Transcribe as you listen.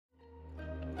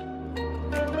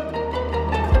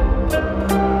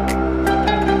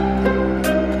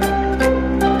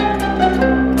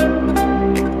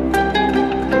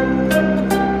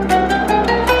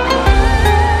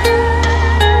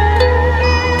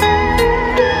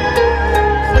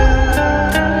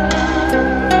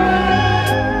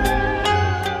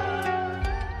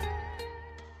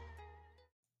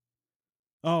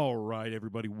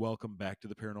everybody. Welcome back to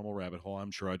the Paranormal Rabbit Hole.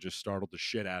 I'm sure I just startled the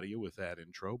shit out of you with that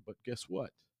intro, but guess what?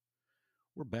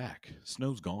 We're back.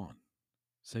 Snow's gone.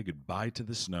 Say goodbye to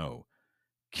the snow.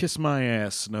 Kiss my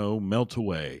ass, snow. Melt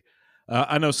away.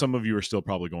 I know some of you are still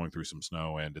probably going through some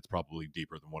snow, and it's probably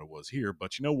deeper than what it was here,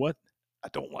 but you know what? I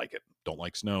don't like it. Don't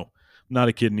like snow. I'm not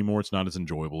a kid anymore. It's not as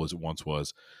enjoyable as it once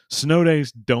was. Snow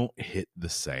days don't hit the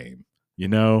same, you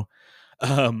know?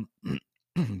 Um,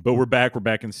 but we're back. We're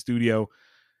back in the studio.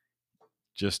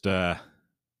 Just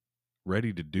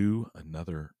ready to do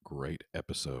another great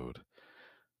episode.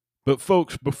 But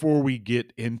folks, before we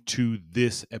get into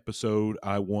this episode,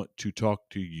 I want to talk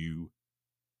to you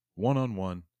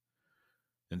one-on-one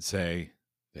and say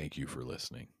thank you for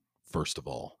listening. First of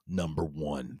all, number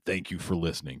one, thank you for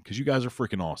listening because you guys are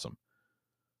freaking awesome.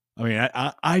 I mean,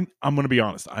 I'm going to be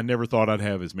honest. I never thought I'd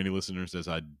have as many listeners as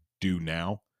I do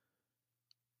now.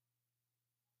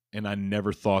 And I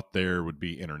never thought there would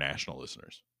be international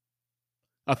listeners.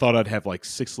 I thought I'd have like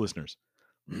 6 listeners.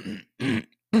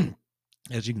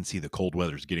 As you can see, the cold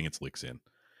weather's getting its licks in.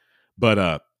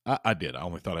 But I did. I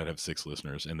only thought I'd have 6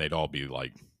 listeners, and they'd all be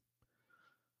like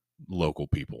local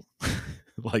people.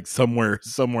 Like somewhere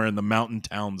in the mountain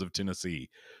towns of Tennessee.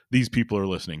 These people are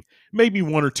listening. Maybe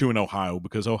 1 or 2 in Ohio,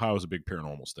 because Ohio is a big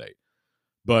paranormal state.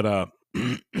 But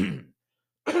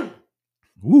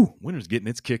woo, winter's getting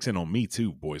its kicks in on me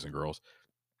too, boys and girls.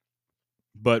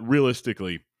 But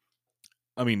realistically,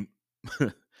 I mean,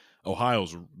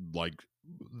 Ohio's like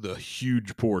the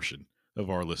huge portion of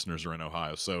our listeners are in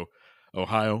Ohio. So,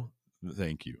 Ohio,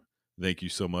 thank you. Thank you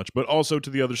so much. But also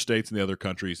to the other states and the other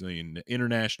countries and the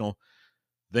international,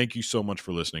 thank you so much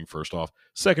for listening, first off.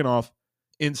 Second off,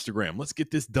 Instagram. Let's get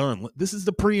this done. This is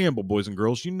the preamble, boys and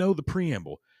girls. You know the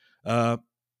preamble. Paranormal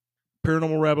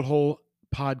Rabbit Hole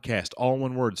podcast, all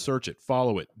one word. Search it,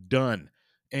 follow it, done.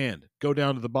 And go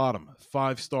down to the bottom,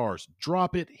 5 stars.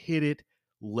 Drop it, hit it,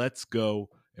 let's go,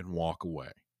 and walk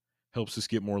away. Helps us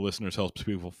get more listeners, helps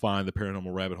people find the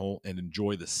Paranormal Rabbit Hole and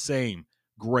enjoy the same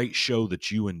great show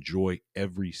that you enjoy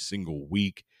every single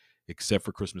week, except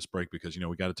for Christmas break, because,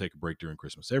 we got to take a break during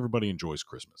Christmas. Everybody enjoys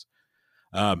Christmas.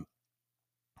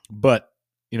 But,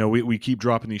 we keep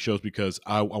dropping these shows because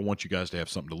I want you guys to have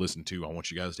something to listen to. I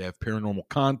want you guys to have paranormal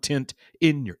content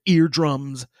in your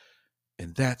eardrums.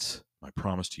 And that's my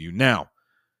promise to you. Now,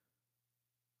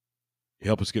 you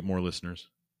help us get more listeners.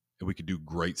 And we could do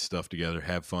great stuff together,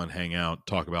 have fun, hang out,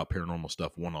 talk about paranormal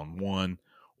stuff one-on-one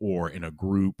or in a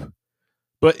group.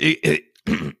 But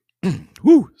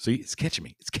whoo, see, it's catching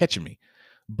me.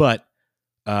 But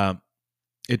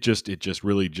it just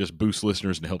really just boosts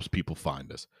listeners and helps people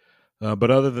find us.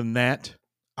 But other than that,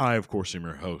 I, of course, am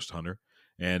your host, Hunter,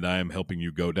 and I am helping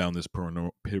you go down this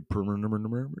paranormal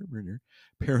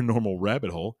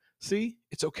rabbit hole. See,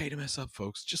 it's okay to mess up,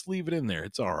 folks. Just leave it in there.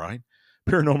 It's all right.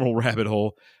 Paranormal rabbit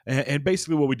hole. And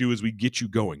basically what we do is we get you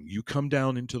going. You come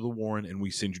down into the Warren and we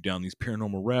send you down these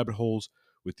paranormal rabbit holes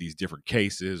with these different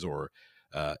cases or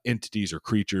entities or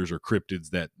creatures or cryptids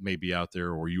that may be out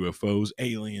there, or UFOs,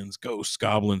 aliens, ghosts,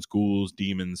 goblins, ghouls,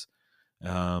 demons,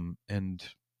 and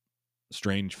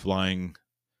strange flying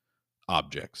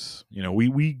objects.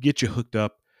 We get you hooked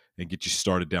up and get you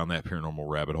started down that paranormal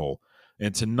rabbit hole.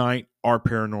 And tonight, our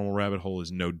paranormal rabbit hole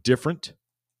is no different.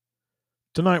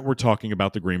 Tonight, we're talking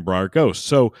about the Greenbriar Ghost.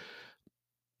 So,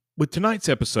 with tonight's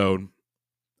episode,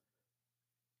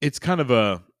 it's kind of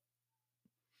I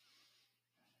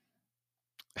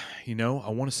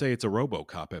want to say it's a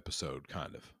RoboCop episode,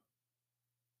 kind of.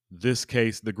 This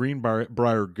case, the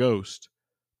Greenbriar Ghost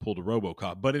pulled a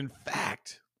RoboCop. But in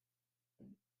fact,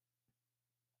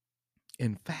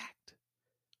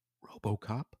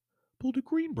 RoboCop pulled a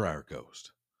Greenbriar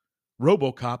Ghost.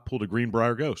 RoboCop pulled a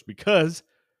Greenbriar Ghost because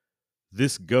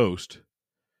this ghost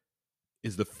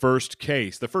is the first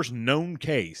known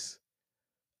case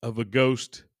of a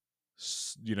ghost,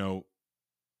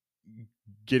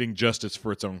 getting justice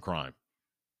for its own crime.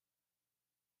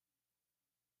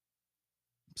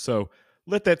 So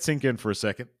let that sink in for a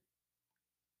second.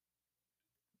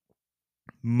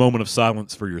 Moment of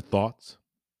silence for your thoughts.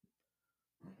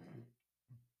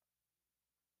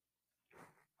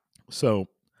 So,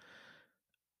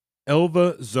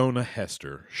 Zona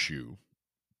Shue.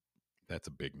 That's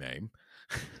a big name.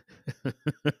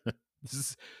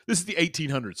 This is the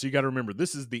 1800s, so you got to remember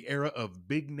this is the era of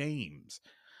big names.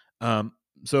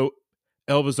 So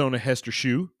Zona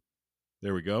Shue,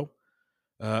 there we go,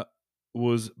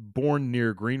 was born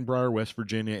near Greenbriar, West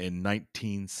Virginia in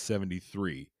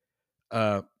 1973.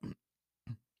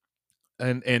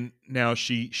 And now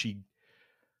she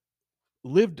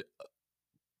lived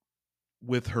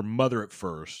with her mother at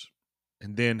first,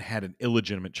 and then had an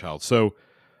illegitimate child. So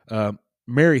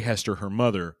Mary Hester, her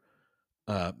mother,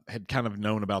 had kind of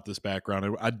known about this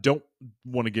background. I don't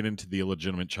want to get into the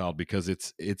illegitimate child because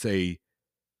it's a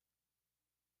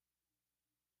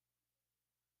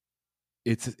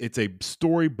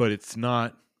story, but it's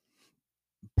not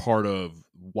part of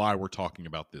why we're talking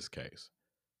about this case.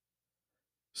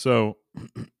 So,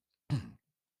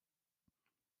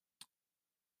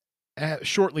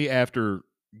 shortly after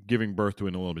giving birth to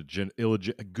an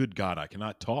illegitimate, good God, I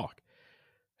cannot talk.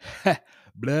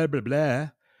 Blah blah blah.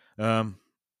 Um,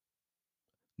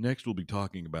 Next, we'll be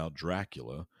talking about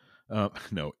Dracula.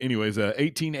 No, anyways,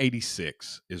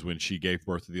 1886 is when she gave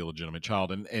birth to the illegitimate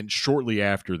child, and shortly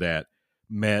after that,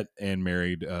 met and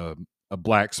married a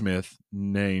blacksmith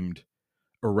named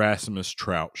Erasmus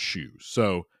Trout Shue.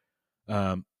 So,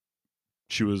 um,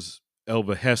 she was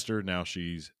Elva Hester. Now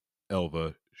she's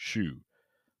Elva Shue.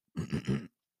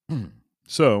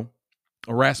 So,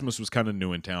 Erasmus was kind of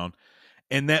new in town,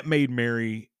 and that made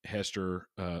Mary Hester,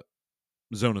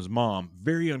 Zona's mom,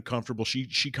 very uncomfortable.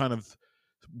 She kind of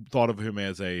thought of him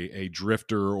as a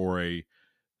drifter or a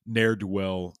ne'er do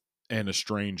well and a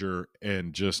stranger,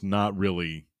 and just not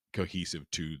really cohesive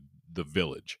to the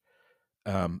village.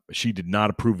 She did not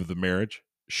approve of the marriage.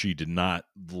 She did not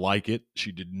like it.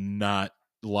 She did not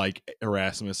like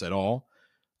Erasmus at all.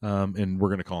 And we're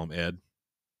going to call him Ed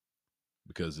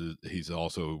because he's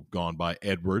also gone by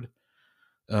Edward.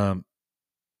 Um,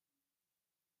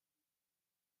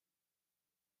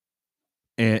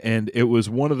 and it was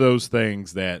one of those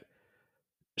things that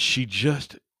she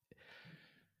just,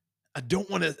 I don't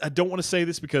want to say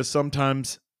this because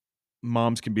sometimes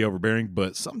moms can be overbearing,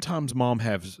 but sometimes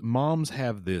moms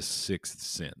have this sixth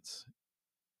sense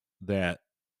that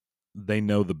they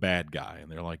know the bad guy, and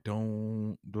they're like,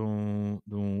 don't do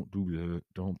that,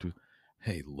 don't do.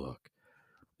 Hey, look,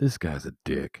 this guy's a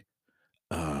dick.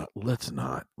 Let's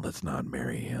not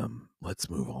marry him. Let's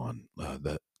move on.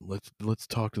 Let's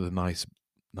talk to the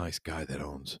nice guy that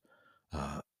owns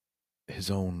uh his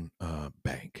own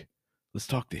bank. Let's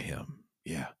talk to him.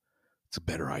 Yeah, it's a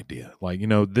better idea. Like,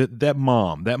 that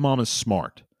mom is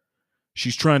smart.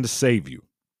 She's trying to save you.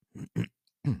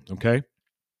 Okay?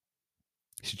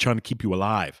 She's trying to keep you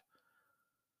alive.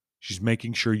 She's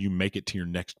making sure you make it to your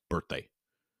next birthday.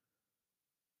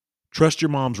 Trust your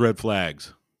mom's red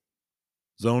flags.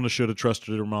 Zona should have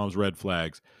trusted her mom's red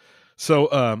flags.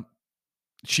 So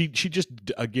she just,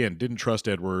 again, didn't trust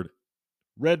Edward,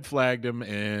 red flagged him,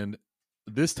 and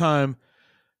this time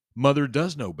mother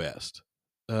does know best.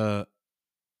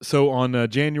 So on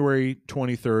January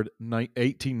 23rd,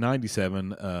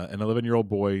 1897, an 11-year-old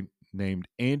boy named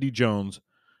Andy Jones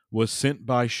was sent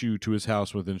by Shue to his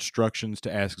house with instructions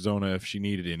to ask Zona if she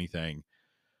needed anything.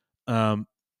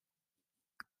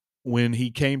 When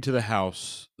he came to the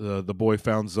house, the boy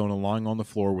found Zona lying on the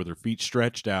floor with her feet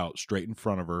stretched out straight in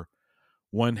front of her,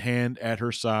 one hand at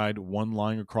her side, one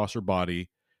lying across her body,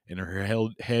 and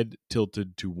her head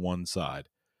tilted to one side.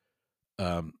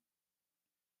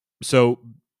 So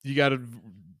you got to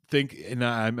think, and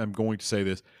I'm going to say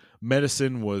this: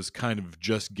 medicine was kind of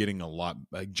just getting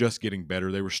just getting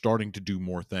better. They were starting to do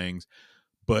more things,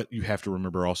 but you have to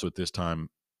remember also at this time,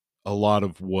 a lot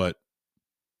of what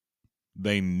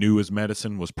they knew as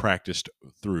medicine was practiced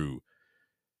through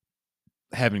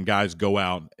having guys go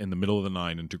out in the middle of the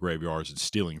night into graveyards and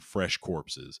stealing fresh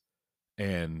corpses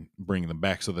and bringing them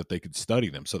back so that they could study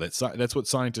them. So that's what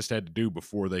scientists had to do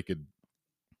before they could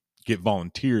get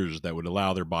volunteers that would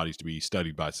allow their bodies to be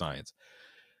studied by science.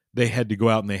 They had to go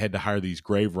out and they had to hire these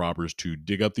grave robbers to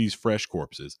dig up these fresh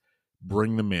corpses,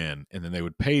 bring them in, and then they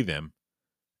would pay them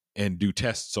and do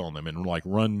tests on them and cut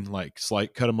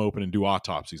them open and do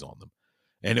autopsies on them.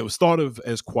 And it was thought of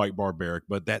as quite barbaric,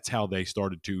 but that's how they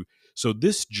started to. So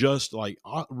this just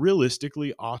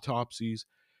realistically, autopsies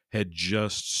had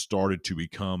just started to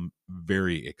become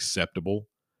very acceptable.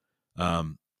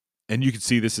 And you can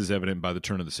see this is evident by the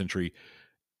turn of the century.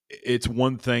 It's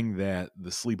one thing that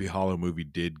the Sleepy Hollow movie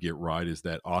did get right, is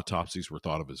that autopsies were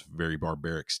thought of as very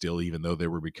barbaric still, even though they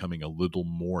were becoming a little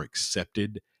more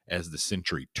accepted as the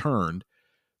century turned.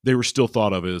 They were still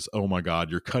thought of as, oh my God,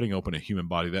 you're cutting open a human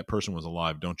body. That person was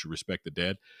alive. Don't you respect the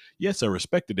dead? Yes, I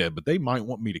respect the dead, but they might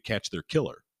want me to catch their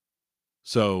killer.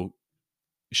 So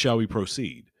shall we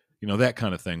proceed? That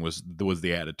kind of thing was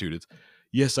the attitude. It's,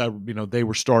 yes, they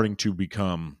were starting to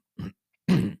become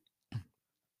a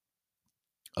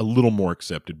little more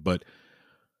accepted, but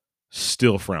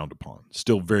still frowned upon,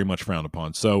 still very much frowned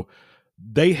upon. So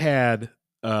they had,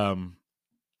 we're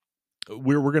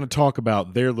going to talk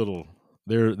about their homeboy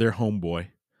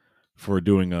for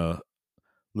doing a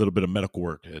little bit of medical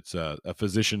work. It's a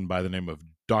physician by the name of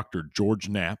Dr. George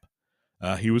Knapp.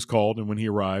 He was called, and when he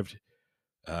arrived,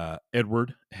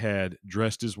 Edward had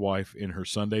dressed his wife in her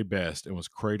Sunday best and was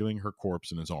cradling her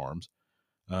corpse in his arms.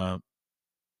 Uh,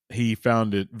 he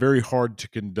found it very hard to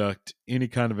conduct any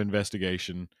kind of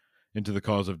investigation into the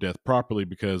cause of death properly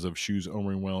because of Shue's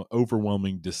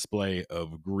overwhelming display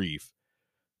of grief,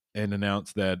 and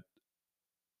announced that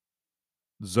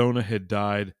Zona had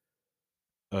died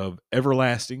of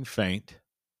everlasting faint.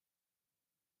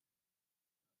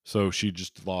 So she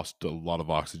just lost a lot of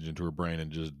oxygen to her brain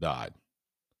and just died.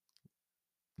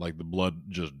 Like the blood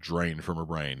just drained from her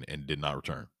brain and did not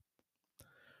return.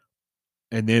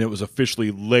 And then it was officially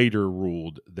later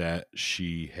ruled that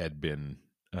she had died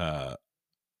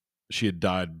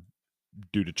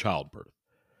due to childbirth.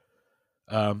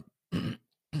 Um,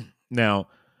 now,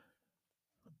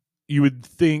 you would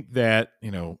think that,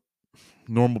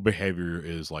 normal behavior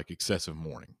is like excessive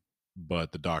mourning,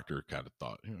 but the doctor kind of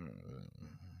thought,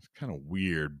 it's kind of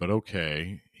weird, but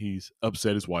okay. He's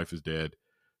upset his wife is dead.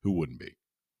 Who wouldn't be?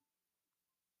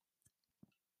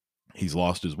 He's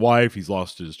lost his wife. He's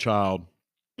lost his child.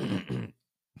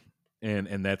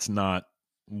 and that's not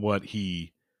what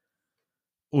he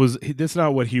was. That's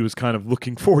not what he was kind of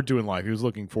looking forward to in life. He was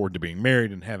looking forward to being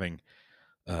married and having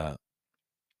uh,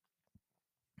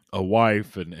 a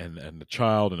wife and a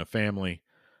child and a family.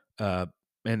 Uh,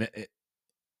 and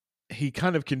he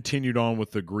kind of continued on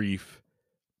with the grief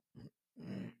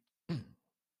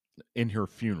in her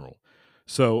funeral.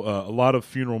 So a lot of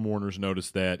funeral mourners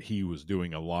noticed that he was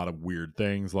doing a lot of weird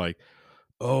things, like,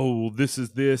 oh, this is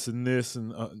this and this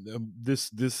and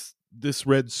this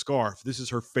red scarf. This is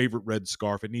her favorite red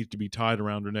scarf. It needs to be tied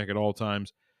around her neck at all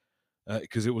times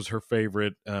because it was her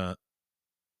favorite.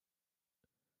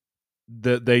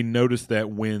 They noticed that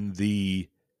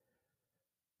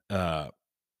uh,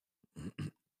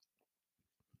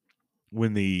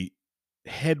 when the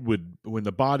when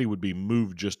the body would be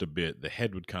moved just a bit, the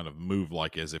head would kind of move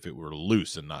like as if it were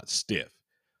loose and not stiff,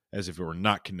 as if it were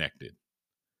not connected.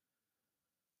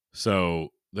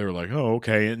 So they were like, oh,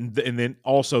 okay. And then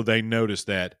also they noticed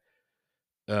that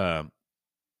um,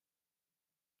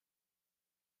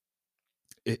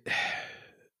 it,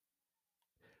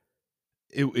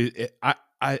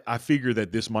 I figure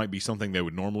that this might be something they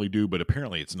would normally do, but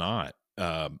apparently it's not.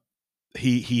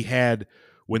 He had,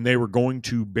 when they were going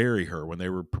to bury her, when they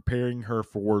were preparing her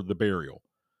for the burial,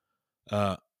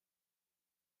 uh,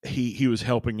 he was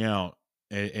helping out,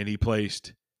 and he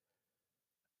placed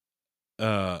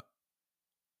uh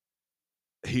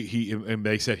he and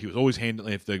they said he was always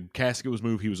handling, if the casket was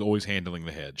moved, he was always handling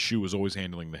the head. Shue was always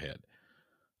handling the head.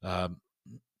 Um,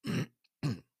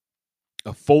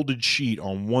 a folded sheet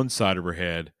on one side of her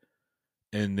head,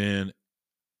 and then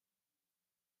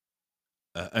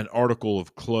an article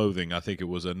of clothing. I think it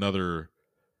was another,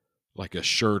 like a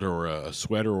shirt or a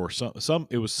sweater or some.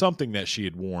 It was something that she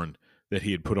had worn that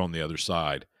he had put on the other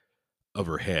side of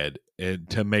her head, and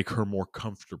to make her more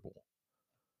comfortable.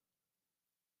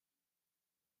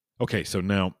 Okay, so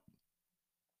now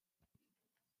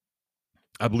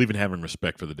I believe in having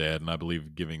respect for the dead, and I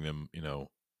believe giving them,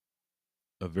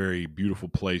 a very beautiful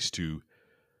place to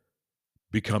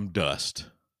become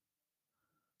dust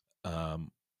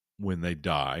um, when they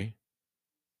die.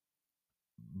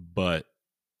 But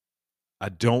I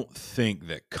don't think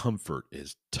that comfort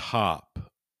is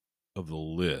top of the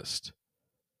list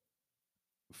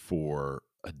for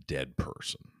a dead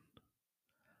person.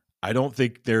 I don't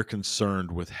think they're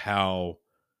concerned with how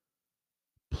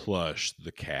plush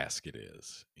the casket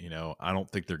is. I don't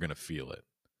think they're going to feel it.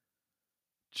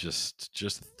 Just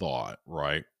thought,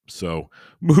 right? So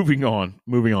moving on.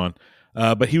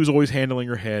 But he was always handling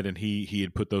her head, and he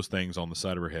had put those things on the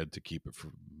side of her head to keep it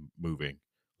from moving.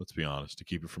 Let's be honest, to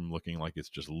keep it from looking like it's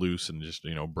just loose and just,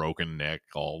 broken neck,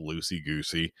 all loosey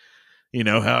goosey. You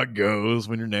know how it goes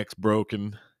when your neck's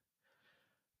broken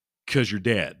because you're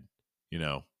dead. You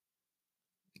know,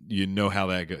 you know how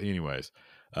that goes. Anyways,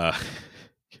 uh,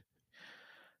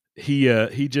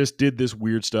 he just did this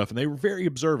weird stuff, and they were very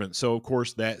observant. So of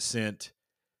course that sent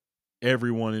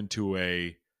everyone into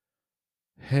a,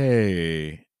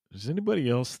 hey, does anybody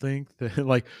else think that,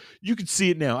 like, you can see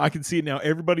it now? I can see it now.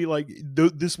 Everybody, like,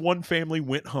 this one family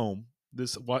went home.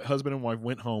 This husband and wife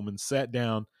went home and sat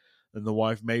down, and the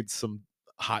wife made some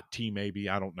hot tea. Maybe,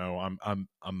 I don't know.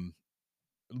 I'm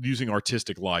using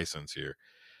artistic license here.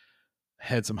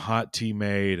 Had some hot tea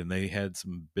made, and they had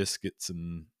some biscuits,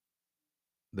 and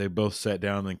they both sat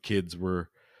down, and kids were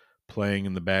playing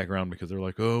in the background because they're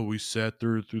like, oh, we sat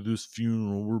through this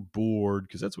funeral, we're bored,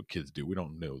 because that's what kids do. We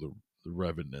don't know the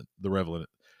revenant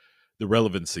the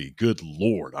relevancy. Good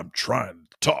Lord, I'm trying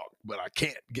to talk, but I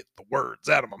can't get the words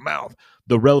out of my mouth.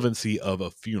 The relevancy of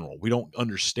a funeral. We don't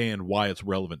understand why it's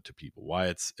relevant to people, why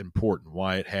it's important,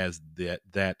 why it has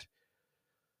that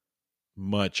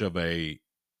much of a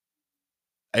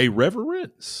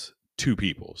reverence to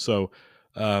people. So,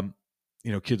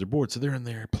 kids are bored, so they're in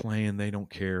there playing. They don't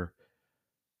care.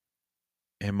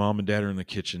 And mom and dad are in the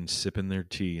kitchen sipping their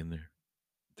tea, and their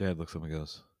dad looks up and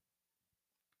goes,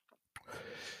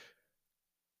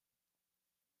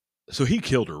 "So he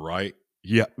killed her, right?"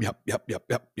 Yep.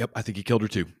 I think he killed her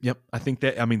too. Yep. I think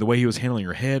that, the way he was handling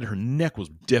her head, her neck was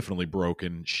definitely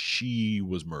broken. She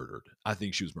was murdered. I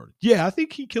think she was murdered. Yeah, I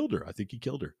think he killed her.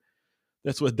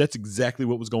 That's exactly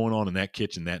what was going on in that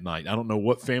kitchen that night. I don't know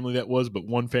what family that was, but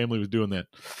one family was doing that.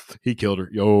 He killed her.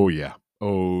 Oh yeah.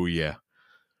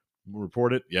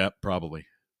 Report it? Yeah, probably.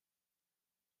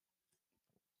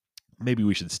 Maybe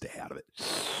we should stay out of it.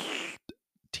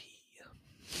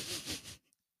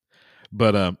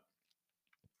 But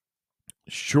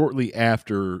shortly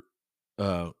after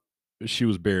she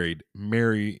was buried,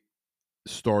 Mary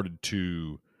started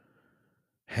to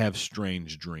have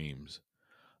strange dreams.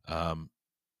 Now,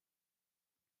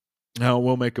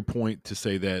 we'll make a point to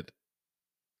say that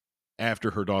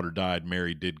after her daughter died,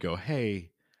 Mary did go,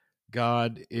 "Hey,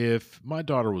 God, if my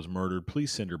daughter was murdered,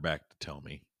 please send her back to tell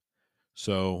me."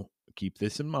 So keep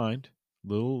this in mind.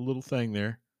 Little thing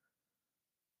there.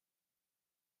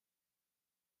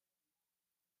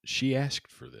 She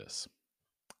asked for this.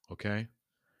 Okay?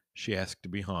 She asked to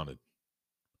be haunted.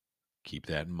 Keep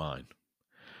that in mind.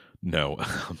 No.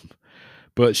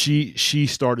 But she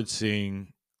started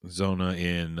seeing Zona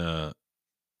in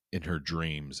her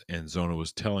dreams, and Zona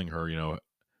was telling her,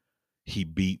 he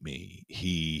beat me.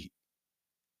 He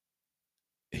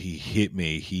hit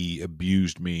me, he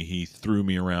abused me, he threw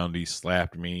me around, he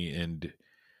slapped me, and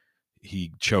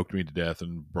he choked me to death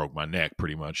and broke my neck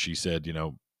pretty much. She said,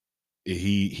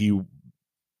 he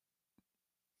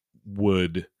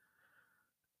would,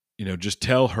 just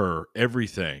tell her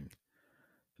everything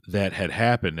that had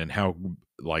happened and how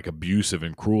like abusive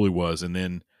and cruel he was, and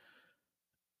then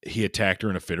he attacked her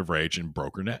in a fit of rage and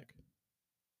broke her neck.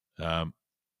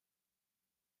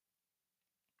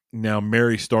 Now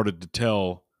Mary started to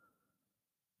tell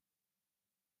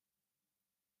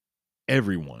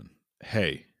everyone,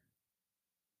 "Hey,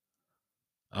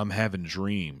 I'm having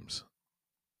dreams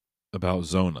about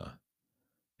Zona.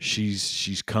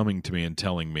 She's coming to me and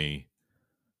telling me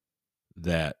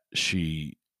that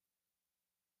she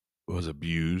was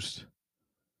abused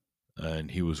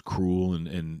and he was cruel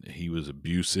and he was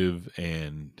abusive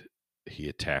and he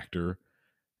attacked her.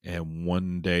 And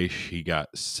one day she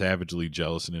got savagely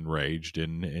jealous and enraged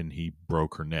and he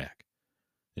broke her neck."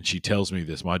 And she tells me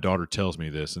this. My daughter tells me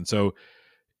this. And so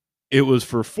it was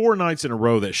for 4 nights in a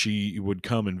row that she would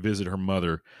come and visit her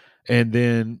mother. And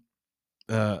then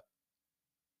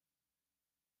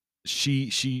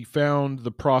she found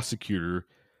the prosecutor,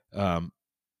 um,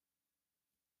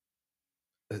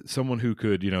 someone who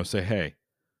could, say, "Hey,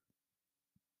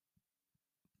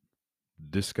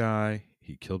 this guy,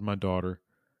 he killed my daughter.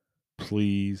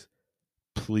 Please,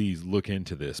 please look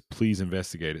into this. Please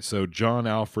investigate it." So John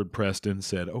Alfred Preston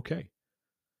said, "Okay,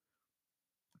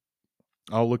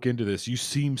 I'll look into this. You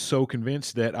seem so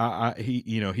convinced that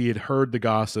he had heard the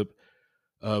gossip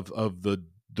of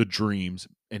the dreams,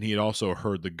 and he had also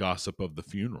heard the gossip of the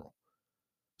funeral.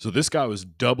 So this guy was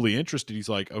doubly interested. He's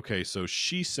like, okay, so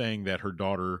she's saying that her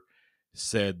daughter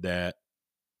said that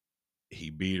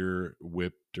he beat her,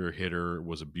 whipped her, hit her,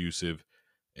 was abusive,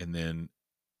 and then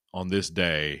on this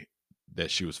day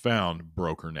that she was found,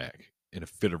 broke her neck in a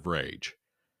fit of rage."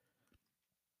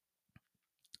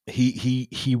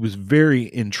 He was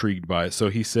very intrigued by it, so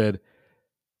he said,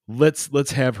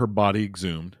 let's have her body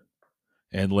exhumed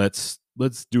and let's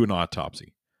do an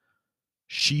autopsy."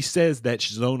 She says that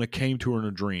Zona came to her in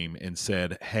a dream and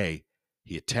said, "Hey,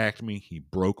 he attacked me, he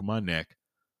broke my neck.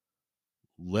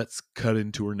 Let's cut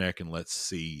into her neck and let's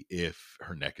see if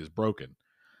her neck is broken."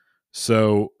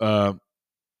 So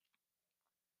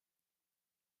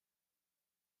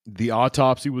the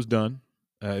autopsy was done.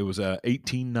 It was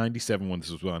 1897 when this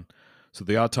was done. So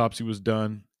the autopsy was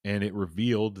done, and it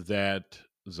revealed that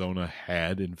Zona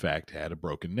had, in fact, had a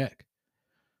broken neck.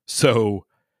 So,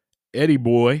 Eddie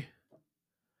boy,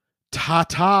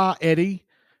 ta-ta, Eddie,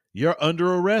 you're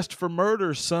under arrest for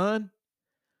murder, son.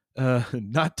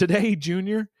 Not today,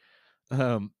 Junior.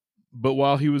 But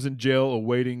while he was in jail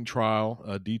awaiting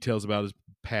trial, details about his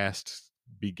past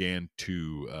began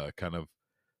to kind of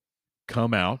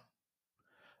come out.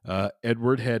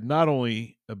 Edward had not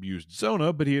only abused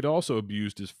Zona, but he had also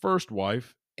abused his first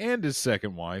wife, and his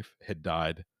second wife had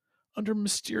died under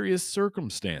mysterious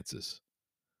circumstances.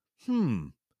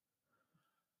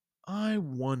 I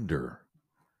wonder,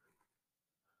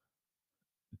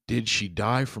 did she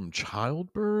die from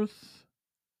childbirth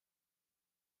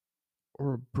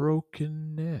or a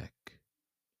broken neck?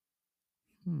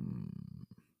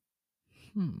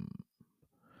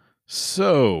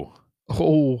 So,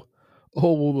 old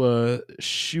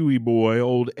Shuey boy,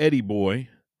 old Eddie boy,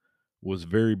 was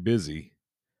very busy,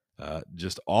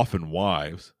 just offing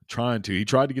wives, he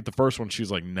tried to get the first one. She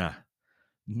was like, nah,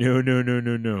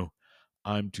 no.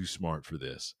 I'm too smart for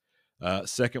this.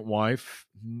 Second wife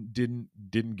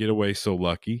didn't get away so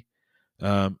lucky.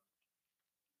 Um,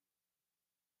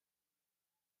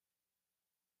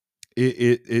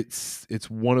 it's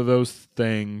one of those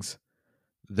things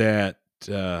that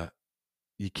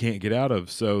you can't get out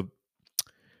of. So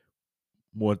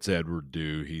what's Edward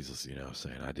do? He's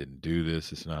saying, I didn't do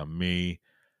this. It's not me.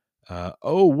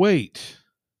 Oh wait,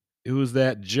 it was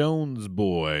that Jones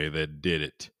boy that did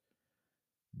it.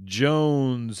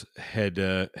 Jones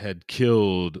had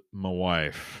killed my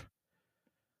wife.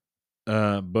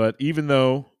 But even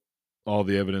though all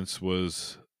the evidence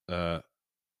was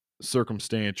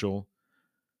circumstantial,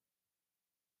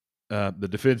 the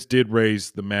defense did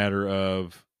raise the matter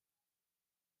of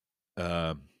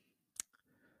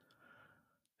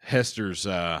Hester's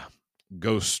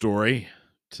ghost story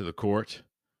to the court,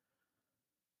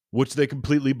 which they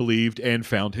completely believed and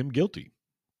found him guilty.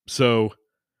 So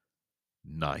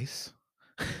nice.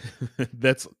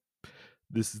 This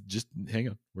is just, hang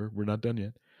on, we're not done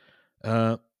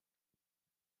yet.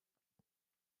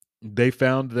 They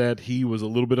found that he was a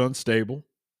little bit unstable,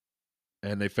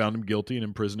 and they found him guilty and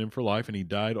imprisoned him for life, and he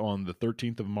died on the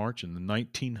 13th of March in the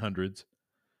 1900s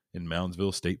in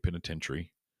Moundsville State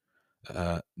Penitentiary,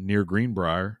 near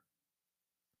Greenbriar,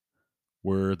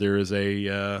 where there is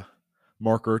a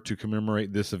marker to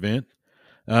commemorate this event.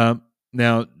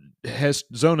 Now,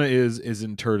 Zona is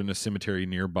interred in a cemetery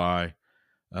nearby.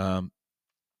 And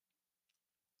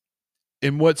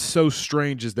what's so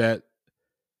strange is that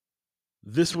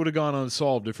this would have gone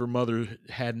unsolved if her mother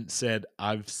hadn't said,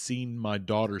 I've seen my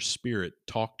daughter's spirit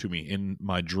talk to me in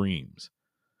my dreams.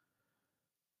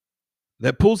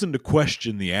 That pulls into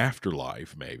question the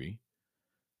afterlife, maybe.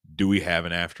 Do we have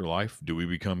an afterlife? Do we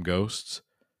become ghosts?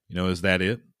 Is that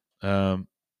it? And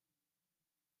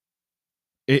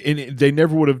they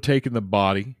never would have taken the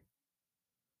body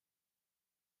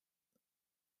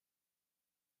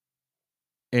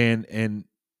and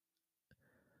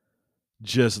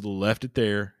just left it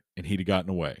there, and he'd have gotten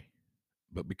away.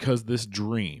 But because this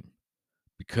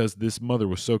mother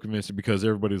was so convinced, and because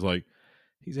everybody's like,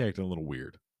 he's acting a little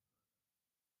weird.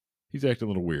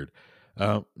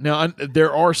 Now,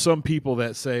 there are some people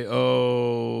that say,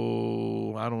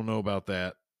 oh, I don't know about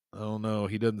that. I don't know.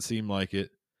 He doesn't seem like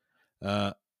it.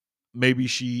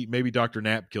 Maybe Dr.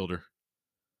 Knapp killed her.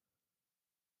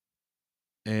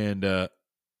 And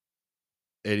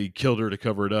Eddie killed her to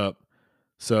cover it up.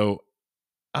 So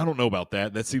I don't know about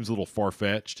that. That seems a little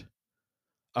far-fetched.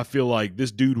 I feel like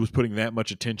this dude was putting that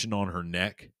much attention on her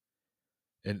neck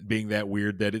and being that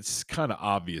weird that it's kind of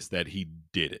obvious that he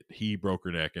did it. He broke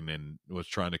her neck and then was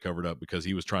trying to cover it up because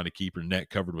he was trying to keep her neck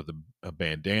covered with a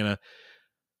bandana.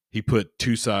 He put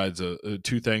two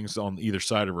things on either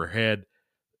side of her head.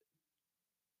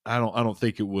 I don't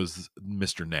think it was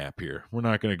Mr. Knapp here. We're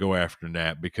not going to go after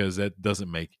Knapp because that doesn't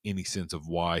make any sense of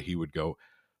why he would go,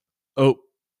 oh,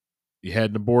 you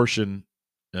had an abortion,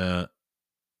 and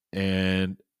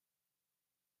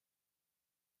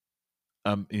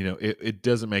it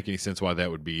doesn't make any sense why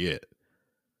that would be it.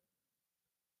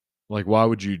 Like, why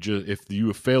would you if you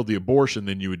have failed the abortion,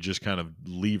 then you would just kind of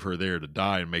leave her there to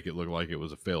die and make it look like it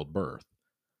was a failed birth.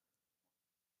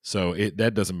 So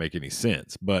that doesn't make any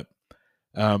sense. But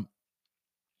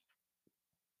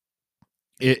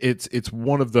it's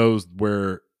one of those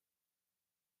where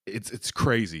it's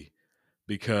crazy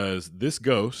because this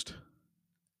ghost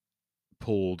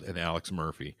pulled an Alex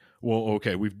Murphy. Well,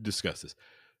 okay, we've discussed this.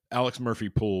 Alex Murphy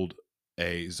pulled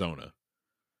a Zona.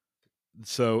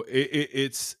 So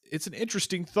it's an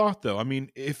interesting thought, though. I mean,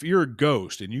 if you're a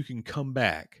ghost and you can come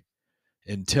back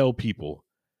and tell people,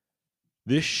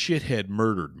 this shithead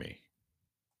murdered me,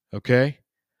 okay?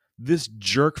 This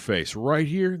jerk face right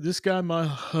here, this guy, my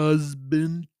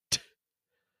husband,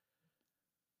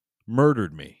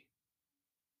 murdered me.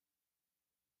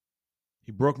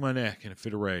 He broke my neck in a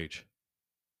fit of rage.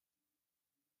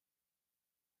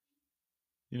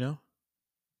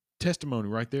 Testimony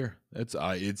right there.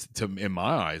 In my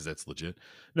eyes, that's legit.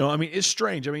 No, I mean, it's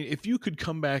strange. I mean, if you could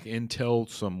come back and tell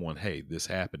someone, hey, this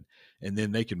happened, and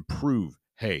then they can prove,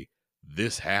 hey,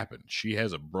 this happened. She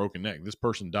has a broken neck. This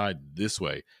person died this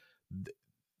way.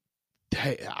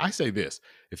 Hey, I say this: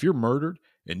 if you're murdered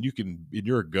and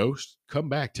you're a ghost, come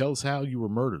back. Tell us how you were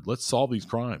murdered. Let's solve these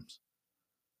crimes.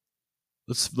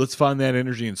 Let's find that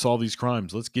energy and solve these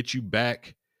crimes. Let's get you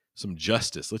back some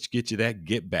justice. Let's get you that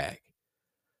get back.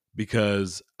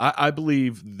 Because I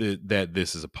believe that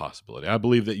this is a possibility. I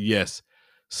believe that, yes,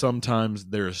 sometimes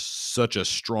there's such a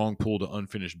strong pull to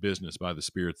unfinished business by the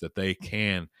spirits that they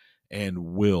can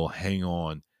and will hang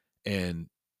on and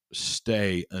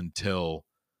stay until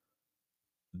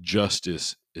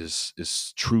justice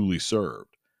is truly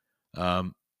served.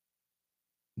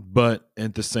 But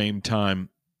at the same time,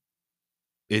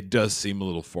 it does seem a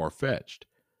little far fetched.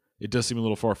 It does seem a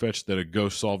little far fetched that a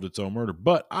ghost solved its own murder.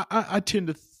 But I tend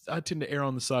to err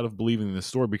on the side of believing this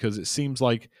story, because it seems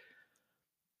like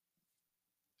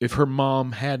if her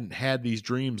mom hadn't had these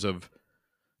dreams of,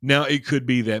 now it could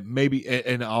be that maybe,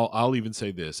 and I'll even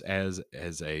say this as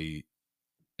a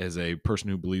person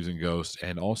who believes in ghosts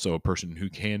and also a person who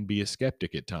can be a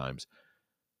skeptic at times,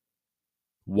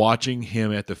 watching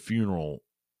him at the funeral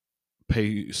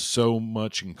pay so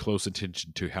much and close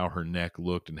attention to how her neck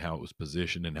looked and how it was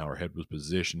positioned and how her head was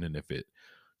positioned and if it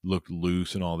looked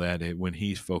loose and all that. When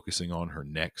he's focusing on her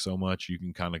neck so much, you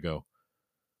can kind of go,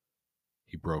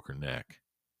 he broke her neck.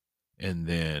 And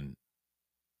then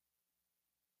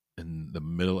in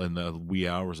the wee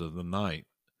hours of the night,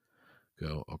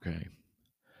 go, okay,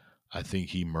 I think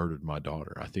he murdered my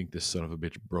daughter. I think this son of a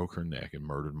bitch broke her neck and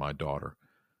murdered my daughter.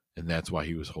 And that's why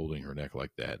he was holding her neck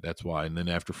like that. That's why. And then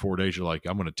after 4 days, you're like,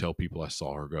 I'm going to tell people I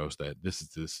saw her ghost. That this is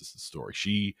the story.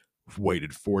 She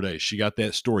waited 4 days. She got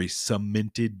that story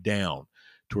cemented down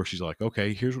to where she's like,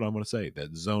 okay, here's what I'm going to say.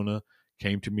 That Zona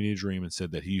came to me in a dream and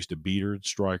said that he used to beat her and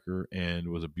strike her and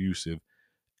was abusive.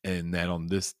 And that on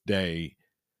this day,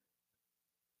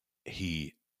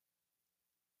 he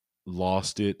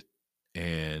lost it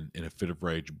and in a fit of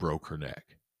rage broke her neck.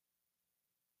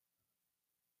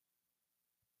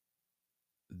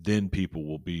 Then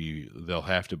people they'll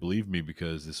have to believe me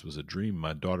because this was a dream.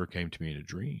 My daughter came to me in a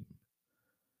dream.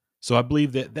 So I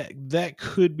believe that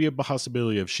could be a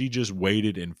possibility of she just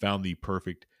waited and found the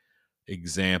perfect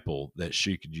example that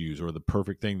she could use, or the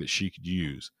perfect thing that she could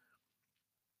use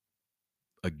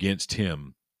against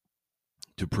him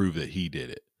to prove that he did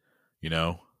it. You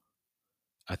know,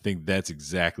 I think that's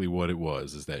exactly what it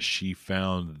was, is that she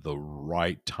found the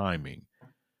right timing.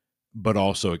 But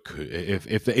also it could, if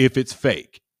it's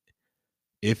fake,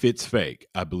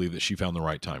 I believe that she found the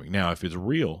right timing. Now, if it's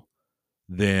real,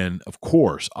 then of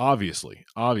course, obviously,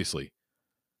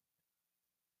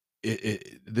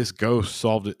 this ghost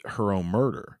solved her own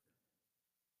murder,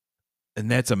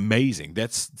 and that's amazing.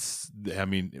 I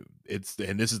mean,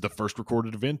 and this is the first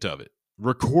recorded event of it.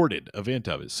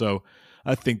 So,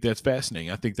 I think that's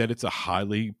fascinating. I think that it's a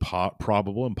highly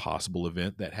probable and possible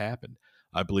event that happened.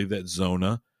 I believe that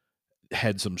Zona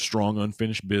had some strong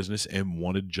unfinished business and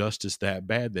wanted justice that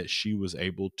bad that she was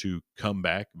able to come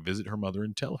back, visit her mother,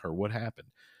 and tell her what happened.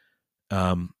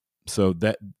 So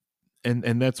that,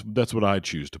 and that's what I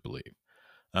choose to believe.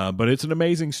 But it's an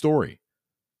amazing story,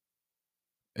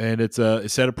 and it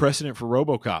set a precedent for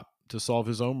RoboCop to solve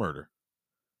his own murder.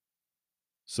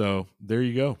 So there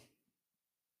you go.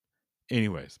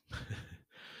 Anyways,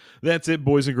 that's it,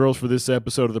 boys and girls, for this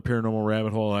episode of the Paranormal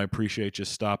Rabbit Hole. I appreciate you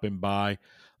stopping by.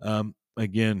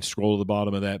 Again, scroll to the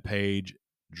bottom of that page,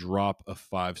 drop a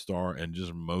 5-star, and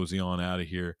just mosey on out of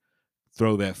here.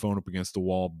 Throw that phone up against the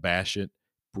wall, bash it,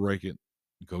 break it,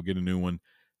 go get a new one,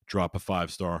 drop a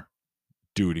 5-star,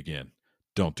 do it again.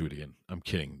 Don't do it again. I'm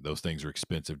kidding. Those things are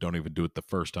expensive. Don't even do it the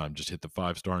first time. Just hit the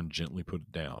 5-star and gently put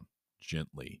it down.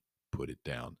 Gently put it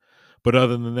down. But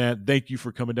other than that, thank you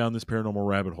for coming down this paranormal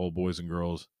rabbit hole, boys and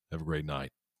girls. Have a great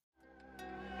night.